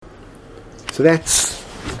So that's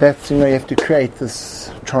you have to create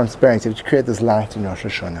this transparency, you have to create this light in Rosh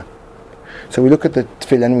Hashanah. So we look at the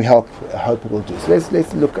tefillah and we hope it will do. So let's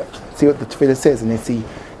see what the tefillah says, and let's see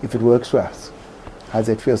if it works for us. How does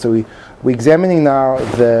that feel? So we're examining now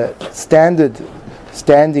the standard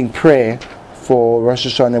standing prayer for Rosh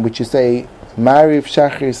Hashanah, which you say Ma'ariv,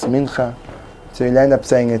 Shachris, Mincha. So you'll end up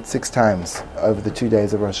saying it 6 times over the 2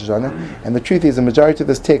 days of Rosh Hashanah. And the truth is, the majority of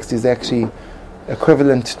this text is actually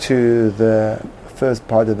equivalent to the first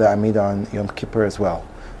part of the Amidah on Yom Kippur as well.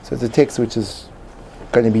 So it's a text which is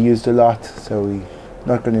going to be used a lot, so we're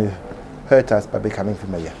not going to hurt us by becoming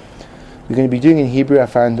familiar. We're going to be doing in Hebrew. I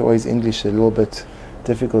find always English a little bit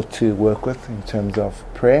difficult to work with in terms of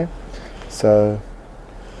prayer. So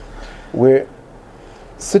we're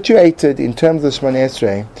situated in terms of Shemona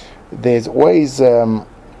Esrei. There's always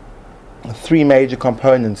 3 major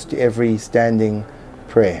components to every standing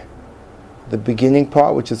prayer. The beginning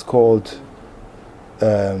part, which is called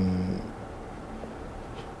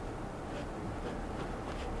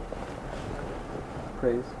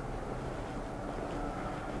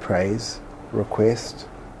praise, request,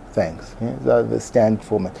 thanks. Yeah? Those are the standard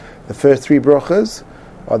format. The first 3 brachas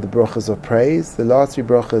are the brachas of praise. The last 3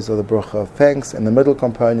 brachas are the bracha of thanks, and the middle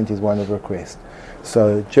component is one of request.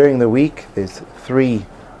 So during the week, there's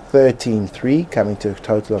 13, 3, coming to a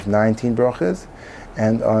total of 19 brachas,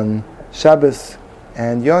 and on Shabbos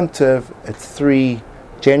and Yom Tov, it's 3,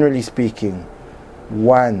 generally speaking,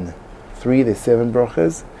 1, 3, there's 7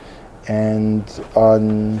 brachas, and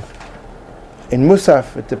in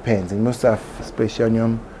Musaf, it depends. In Musaf, especially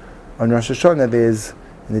on Rosh Hashanah, there's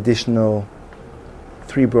an additional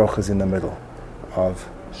 3 brachas in the middle of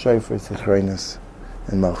Shofar, Zichronus,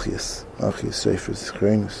 and Malchus. Malchus, Shofar,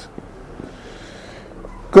 Zichronus.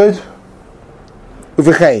 Good.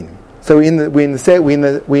 Uvechein. So this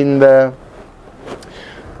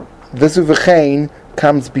Uvechein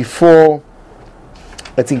comes before.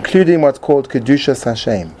 It's included in what's called Kedushas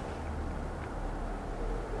Hashem.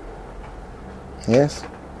 Yes.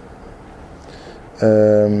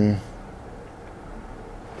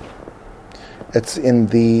 It's in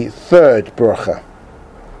the 3rd bracha.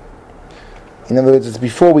 In other words, it's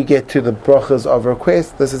before we get to the brachas of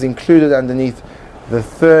request. This is included underneath the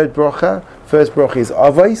 3rd bracha. First bracha is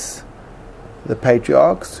Avos, the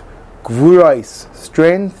patriarchs, Gvurais,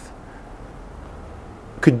 strength,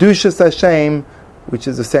 Kedushas Hashem, which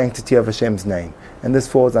is the sanctity of Hashem's name. And this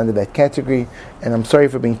falls under that category. And I'm sorry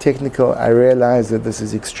for being technical. I realize that this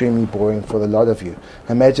is extremely boring for a lot of you.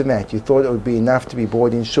 Imagine that. You thought it would be enough to be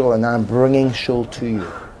bored in shul, and now I'm bringing shul to you.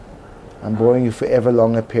 I'm boring you for ever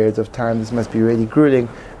longer periods of time. This must be really grueling,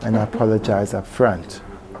 and I apologize up front.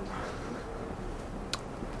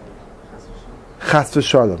 Chas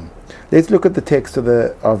v'shalom. Let's look at the text of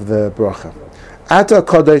the bracha. Ata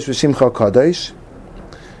kadosh v'shimcha kadosh.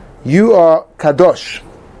 You are kadosh.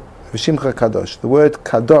 V'shimcha kadosh. The word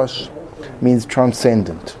kadosh means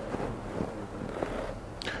transcendent.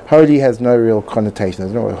 Holy has no real connotation.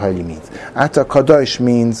 That's not what holy means. Ata kadosh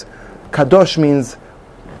means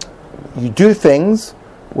you do things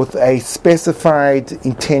with a specified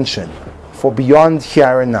intention for beyond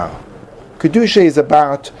here and now. Kedusha is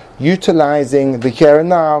about utilizing the here and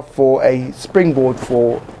now for a springboard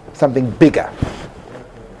for something bigger.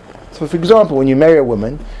 So, for example, when you marry a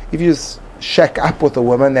woman, if you just shack up with a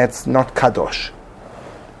woman, that's not kadosh.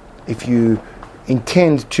 If you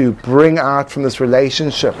intend to bring out from this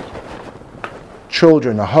relationship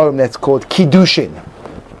children, a home, that's called kiddushin.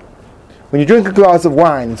 When you drink a glass of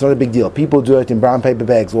wine, it's not a big deal. People do it in brown paper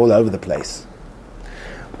bags all over the place.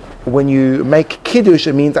 When you make kiddush,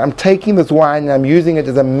 it means I'm taking this wine and I'm using it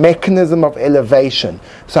as a mechanism of elevation.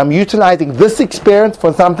 So I'm utilizing this experience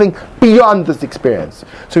for something beyond this experience.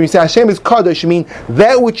 So when you say Hashem is kadosh, you mean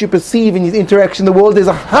that which you perceive in his interaction in the world, there's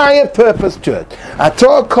a higher purpose to it.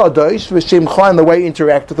 Atah kadosh v'shimcha, and the way you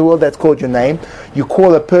interact with the world, that's called your name. You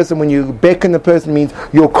call a person, when you beckon a person, means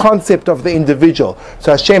your concept of the individual.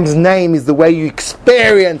 So Hashem's name is the way you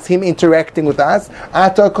experience him interacting with us.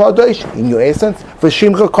 Atah kadosh, in your essence,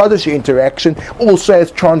 v'shimcha kadosh, your interaction also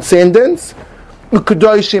has transcendence.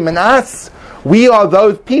 Ukadoshim, and us, we are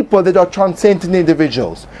those people that are transcendent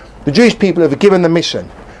individuals. The Jewish people have given the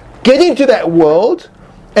mission: get into that world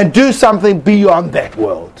and do something beyond that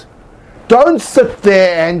world. Don't sit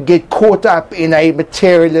there and get caught up in a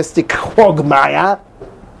materialistic quagmire,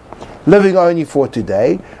 living only for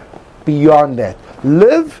today. Beyond that,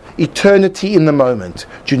 live eternity in the moment.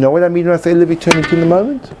 Do you know what I mean when I say live eternity in the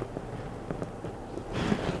moment?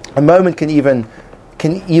 A moment can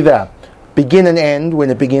either begin and end when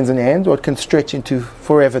it begins and ends, or it can stretch into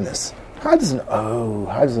foreverness. How does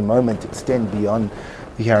a moment extend beyond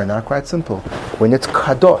The here and now, quite simple. When it's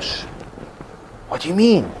kadosh, what do you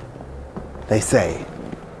mean? They say,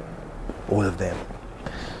 all of them.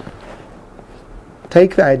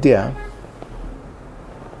 Take the idea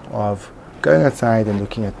of going outside and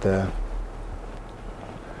looking at the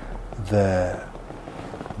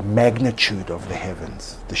magnitude of the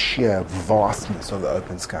heavens, the sheer vastness of the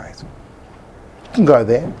open skies. You can go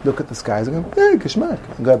there, look at the skies and go, geschmack,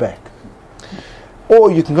 and go back.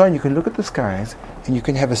 Or you can go and you can look at the skies and you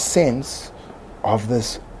can have a sense of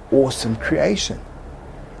this awesome creation.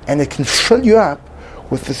 And it can fill you up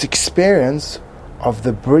with this experience of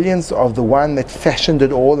the brilliance of the one that fashioned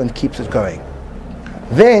it all and keeps it going.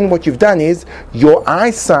 Then what you've done is your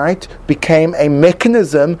eyesight became a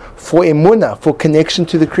mechanism for emunah, for connection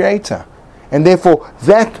to the Creator. And therefore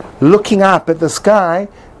that looking up at the sky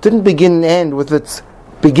didn't begin and end with its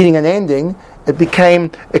beginning and ending. It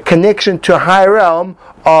became a connection to a higher realm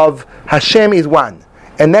of Hashem is one.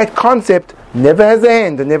 And that concept never has an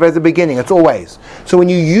end and never has a beginning. It's always. So when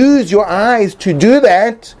you use your eyes to do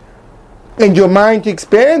that, and your mind to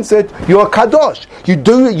experience it, you're a kadosh.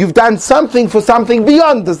 You've done something for something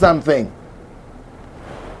beyond the something.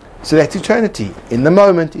 So that's eternity. In the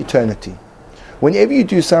moment, eternity. Whenever you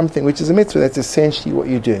do something which is a mitzvah, that's essentially what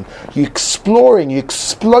you're doing. You're exploring, you're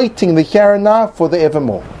exploiting the here and now for the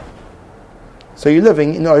evermore. So you're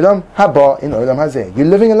living in Olam Haba, in Olam Hazeh. You're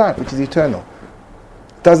living a life which is eternal.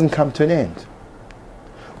 It doesn't come to an end.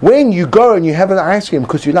 When you go and you have an ice cream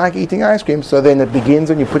because you like eating ice cream, so then it begins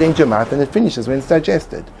when you put it into your mouth and it finishes when it's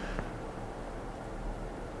digested.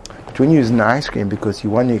 But when you use an ice cream because you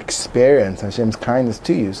want to experience Hashem's kindness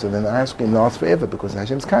to you, so then the ice cream lasts forever because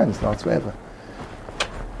Hashem's kindness lasts forever.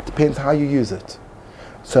 Depends how you use it.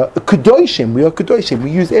 So Kedoshim, we are Kedoshim. We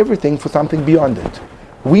use everything for something beyond it.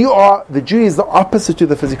 The Jew is the opposite to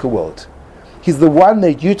the physical world. He's the one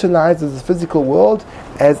that utilizes the physical world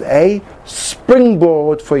as a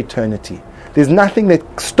springboard for eternity. There's nothing that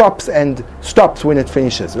stops when it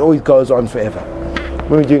finishes. It always goes on forever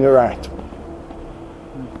when we're doing it right.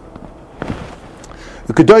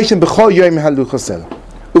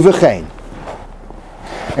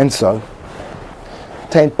 And so,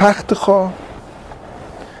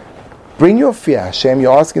 bring your fear, Hashem.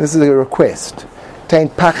 You're asking, this is a request.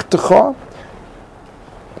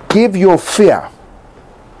 Give your fear.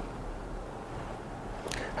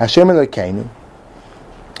 Hashem Elokeinu,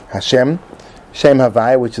 Hashem, Shem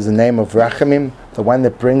Havai, which is the name of Rachamim, the one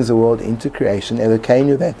that brings the world into creation,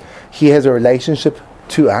 Elokeinu, that He has a relationship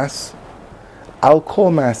to us. Al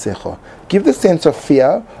Kol Ma'asecho. Give the sense of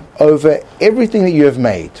fear over everything that you have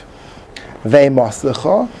made.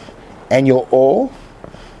 Ve'maslecha, and your awe.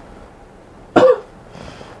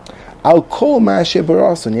 Al Kol Ma'aseh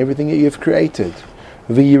Barasan, everything that you have created.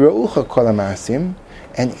 V'yiraucha kol ha'ma'asim,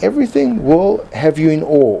 and everything will have you in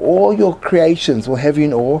awe. All your creations will have you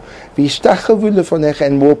in awe. V'yishtachavu lefonecha,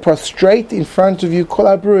 and will prostrate in front of you kol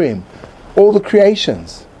ha'bruim, all the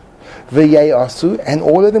creations. V'yayasu, and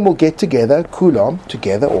all of them will get together, kulam,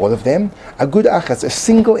 together, all of them, agud achas, a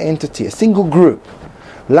single entity, a single group.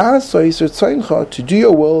 La'asoi tzoncha, to do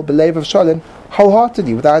your will, b'leiv of shalom,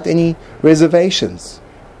 wholeheartedly, without any reservations.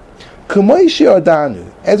 K'moi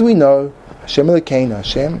she'odanu, as we know, Hashem Elokeinu,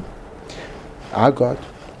 Hashem, our God,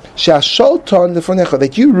 She'asholton lefonecha,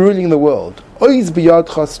 that you ruling the world, oiz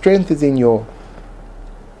biyadcha, strength is in your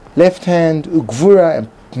left hand, ugvura, and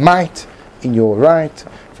might in your right,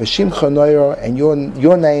 v'shimcha noiro, and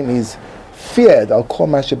your name is feared, al kol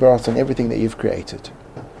ma'aseh barasan, on everything that you've created.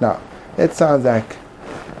 Now, that sounds like,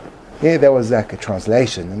 that was like a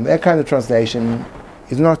translation, and that kind of translation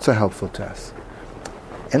is not so helpful to us.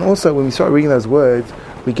 And also, when we start reading those words,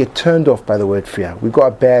 we get turned off by the word fear. We've got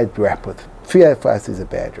a bad rap with fear. For us is a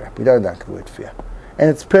bad rap. We don't like the word fear, and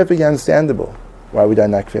it's perfectly understandable why we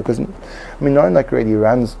don't like fear. Because no one really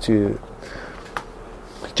runs to.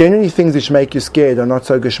 Generally, things which make you scared are not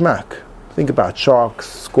so geschmack. Think about sharks,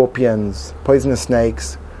 scorpions, poisonous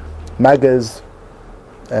snakes, muggers,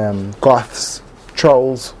 goths,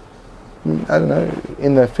 trolls. I don't know.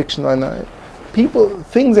 In the fiction, I know.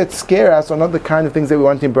 Things that scare us are not the kind of things that we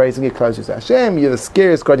want to embrace and get closer to. Hashem, you're the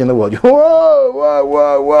scariest God in the world.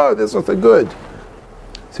 Whoa, that's not so good.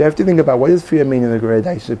 So you have to think about, what does fear mean in the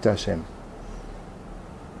relationship to Hashem?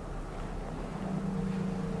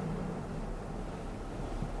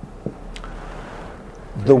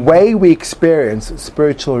 The way we experience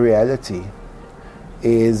spiritual reality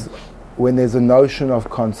is when there's a notion of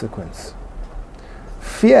consequence.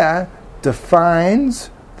 Fear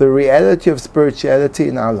defines the reality of spirituality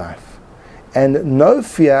in our life. And no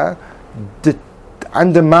fear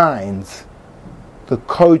undermines the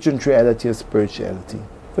cogent reality of spirituality.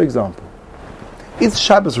 For example, Is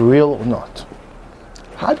Shabbos real or not?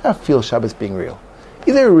 How do I feel Shabbos being real?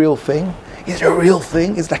 Is it a real thing? Is it a real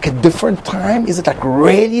thing? Is it like a different time? Is it like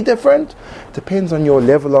really different? Depends on your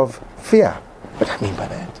level of fear. What do I mean by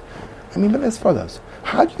that? I mean by that as follows.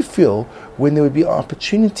 How do you feel when there would be an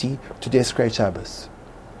opportunity to desecrate Shabbos?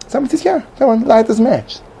 Someone says, yeah, come on, light this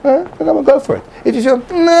match. Come on, go for it. If you feel,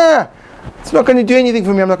 nah, it's not going to do anything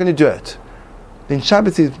for me, I'm not going to do it. Then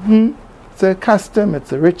Shabbos is, it's a custom,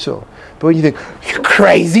 it's a ritual. But when you think, you're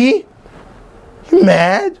crazy? You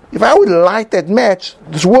mad? If I would light that match,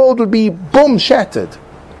 this world would be, boom, shattered.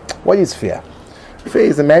 What is fear? Fear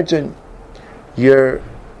is, imagine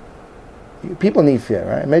people need fear,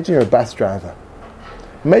 right? Imagine you're a bus driver.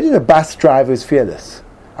 Imagine a bus driver is fearless.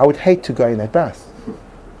 I would hate to go in that bus.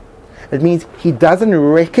 It means he doesn't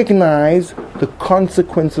recognize the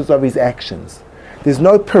consequences of his actions. There's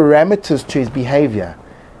no parameters to his behavior.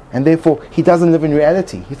 And therefore, he doesn't live in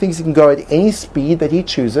reality. He thinks he can go at any speed that he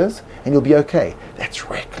chooses and he'll be okay. That's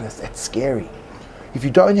reckless. That's scary. If you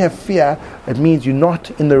don't have fear, it means you're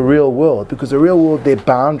not in the real world. Because the real world, there are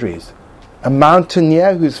boundaries. A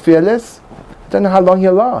mountaineer who's fearless, I don't know how long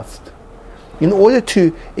he'll last. In order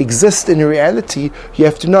to exist in reality, you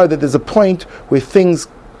have to know that there's a point where things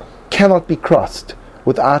cannot be crossed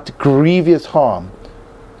without grievous harm.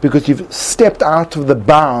 Because you've stepped out of the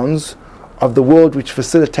bounds of the world which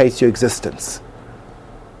facilitates your existence.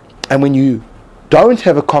 And when you don't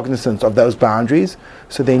have a cognizance of those boundaries,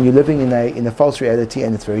 so then you're living in a false reality,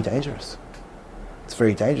 and it's very dangerous. It's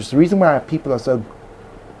very dangerous. The reason why people are so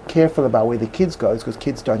careful about where the kids go is because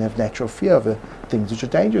kids don't have natural fear of the things which are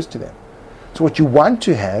dangerous to them. So what you want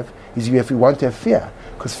to have is you want to have fear,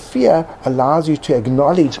 because fear allows you to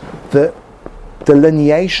acknowledge the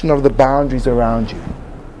delineation of the boundaries around you.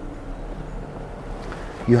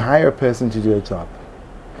 You hire a person to do a job.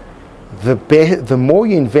 The more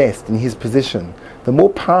you invest in his position, the more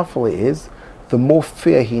powerful he is, the more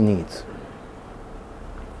fear he needs.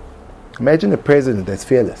 Imagine a president that's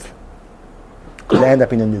fearless. Could end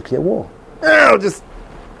up in a nuclear war.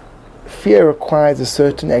 Fear requires a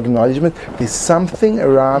certain acknowledgement. There's something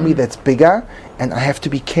around me that's bigger, and I have to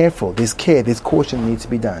be careful. There's care, there's caution that needs to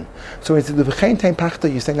be done. So instead of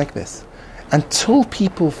you're saying like this. Until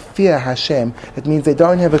people fear Hashem, it means they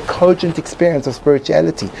don't have a cogent experience of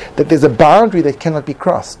spirituality, that there's a boundary that cannot be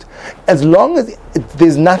crossed. As long as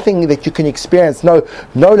there's nothing that you can experience,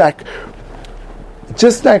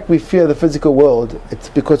 just like we fear the physical world, it's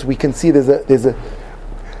because we can see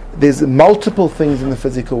there's multiple things in the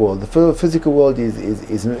physical world. The physical world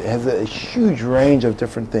has a huge range of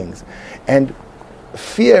different things. And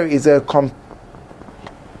fear is a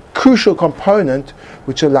crucial component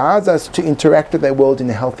which allows us to interact with that world in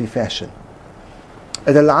a healthy fashion.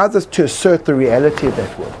 It allows us to assert the reality of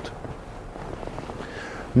that world.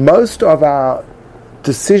 Most of our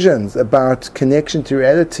decisions about connection to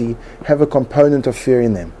reality have a component of fear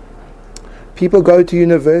in them. People go to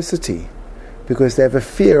university because they have a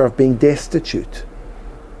fear of being destitute.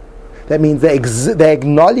 That means they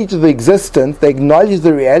acknowledge the existence, they acknowledge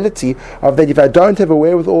the reality of that if I don't have a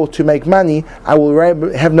wherewithal to make money, I will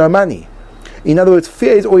have no money. In other words,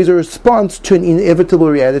 fear is always a response to an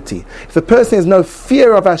inevitable reality. If a person has no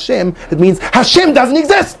fear of Hashem, it means Hashem doesn't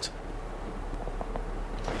exist.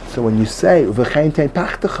 So when you say,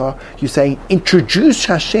 you say, introduce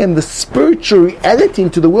Hashem, the spiritual reality,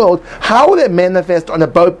 into the world. How will it manifest on a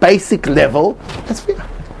basic level? That's fear.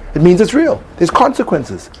 It means it's real. There's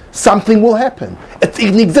consequences. Something will happen. It's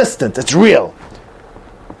in existence. It's real.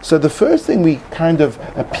 So the first thing we kind of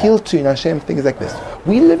appeal to in Hashem thing is like this.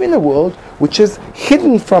 We live in a world which is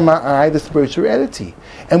hidden from our eye, the spiritual reality.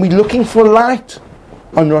 And we're looking for light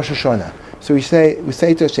on Rosh Hashanah. So we say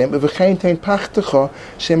to Hashem, let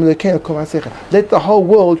the whole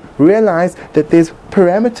world realize that there's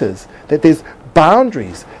parameters, that there's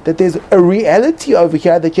boundaries, that there's a reality over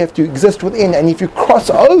here that you have to exist within, and if you cross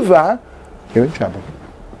over, you're in trouble.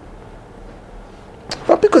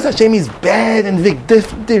 Not because Hashem is bad and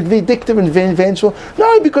vindictive and vengeful,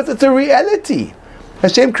 no, because it's a reality.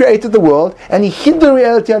 Hashem created the world and He hid the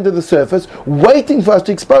reality under the surface, waiting for us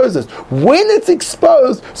to expose us. When it's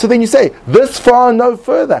exposed, so then you say, this far, no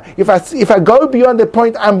further. If I go beyond that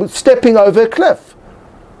point, I'm stepping over a cliff.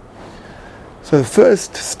 So the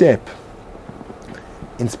first step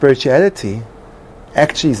in spirituality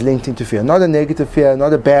actually is linked into fear. Not a negative fear,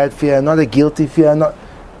 not a bad fear, not a guilty fear,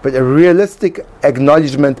 but a realistic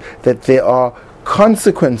acknowledgement that there are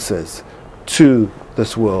consequences to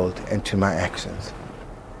this world and to my actions.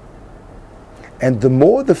 And the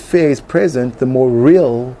more the fear is present, the more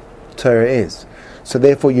real Torah is. So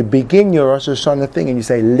therefore you begin your Rosh Hashanah thing and you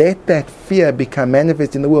say, let that fear become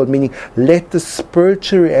manifest in the world, meaning let the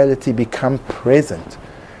spiritual reality become present.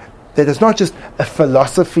 That it's not just a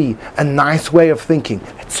philosophy, a nice way of thinking,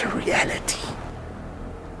 it's a reality.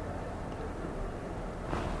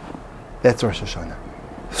 That's Rosh Hashanah.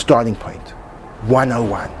 Starting point.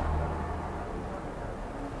 101.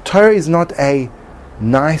 Torah is not a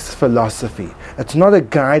nice philosophy. It's not a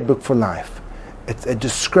guidebook for life. It's a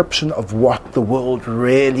description of what the world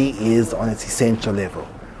really is on its essential level.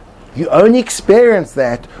 You only experience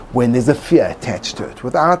that when there's a fear attached to it.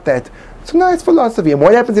 Without that, it's a nice philosophy. And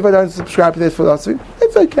what happens if I don't subscribe to that philosophy?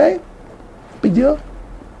 It's okay. Big deal.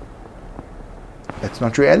 That's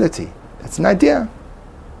not reality. That's an idea.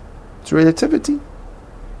 It's relativity.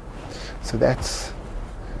 So that's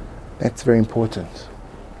very important.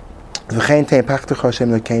 Al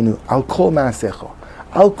kol ma'asecho.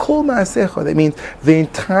 Al kol ma'asecho. That means the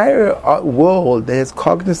entire world that has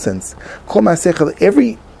cognizance. Kol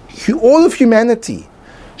ma'asecho. All of humanity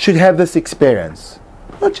should have this experience.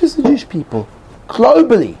 Not just the Jewish people.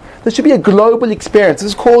 Globally. There should be a global experience.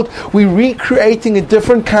 This is called, we're recreating a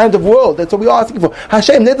different kind of world. That's what we're asking for.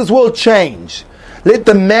 Hashem, let this world change. Let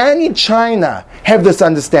the man in China have this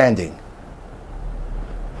understanding.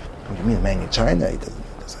 What do you mean, a man in China? He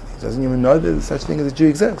doesn't even know that such a thing as a Jew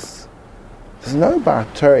exists. He doesn't know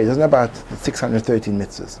about Torah. He doesn't know about the 613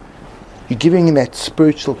 mitzvahs. You're giving him that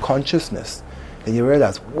spiritual consciousness. Then you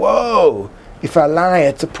realize, whoa, if I lie,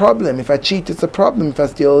 it's a problem. If I cheat, it's a problem. If I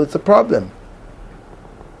steal, it's a problem.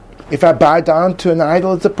 If I bow down to an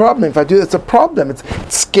idol, it's a problem. If I do, it's a problem. It's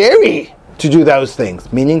scary to do those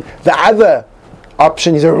things. Meaning the other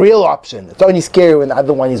option is a real option. It's only scary when the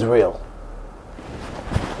other one is real.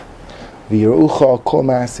 And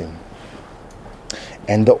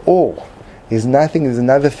the awe is nothing. There's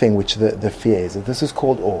another thing which the fear is. This is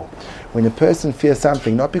called awe. When a person fears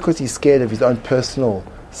something, not because he's scared of his own personal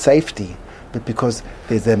safety, but because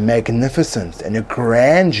there's a magnificence and a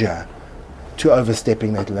grandeur to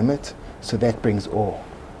overstepping that limit. So that brings awe.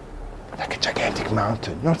 Like a gigantic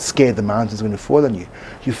mountain. You're not scared the mountain's going to fall on you.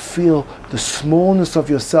 You feel the smallness of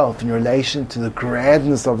yourself in relation to the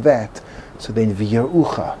grandness of that. So then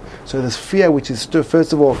v'yarucha. So this fear, which is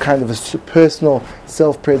first of all kind of a personal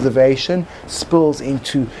self-preservation, spills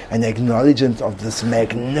into an acknowledgement of this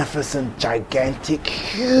magnificent, gigantic,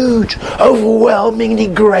 huge, overwhelmingly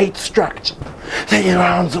great structure that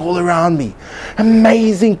surrounds all around me.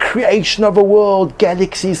 Amazing creation of a world,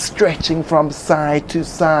 galaxies stretching from side to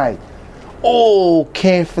side, all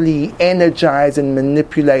carefully energized and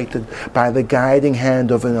manipulated by the guiding hand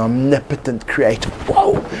of an omnipotent creator.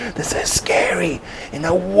 Whoa, this is scary in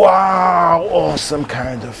a wow, awesome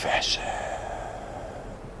kind of fashion.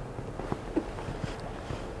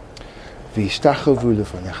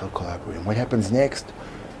 What happens next?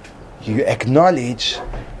 You acknowledge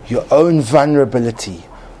your own vulnerability.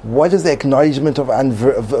 What does the acknowledgement of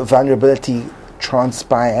vulnerability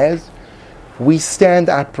transpire as? We stand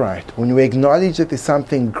upright. When we acknowledge that there's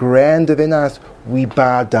something grander than us, we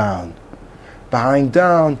bow down. Bowing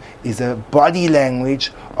down is a body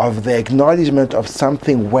language of the acknowledgement of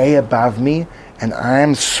something way above me, and I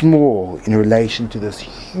am small in relation to this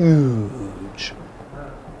huge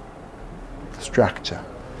structure.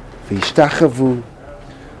 V'yishtachavu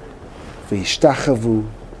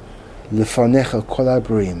lefanecha kol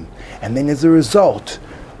habrim. And then as a result,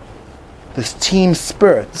 this team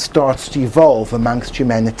spirit starts to evolve amongst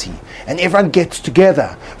humanity. And everyone gets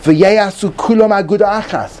together. V'yeyasu kulam agud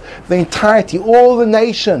achas. The entirety, all the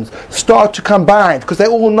nations start to combine because they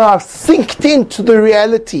all now synced into the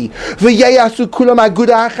reality. V'yeyasu kulam agud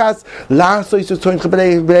achas.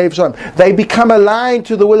 They become aligned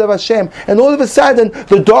to the will of Hashem. And all of a sudden,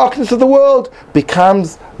 the darkness of the world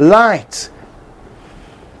becomes light.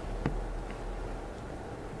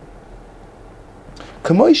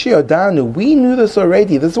 We knew this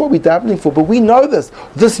already. This is what we're davening for, but we know this.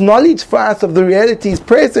 This knowledge for us of the reality is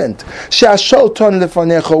present. We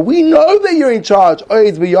know that you're in charge.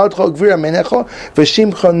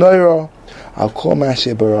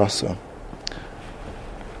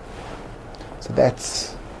 So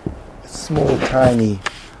that's a small, tiny,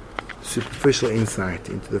 superficial insight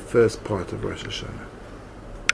into the first part of Rosh Hashanah.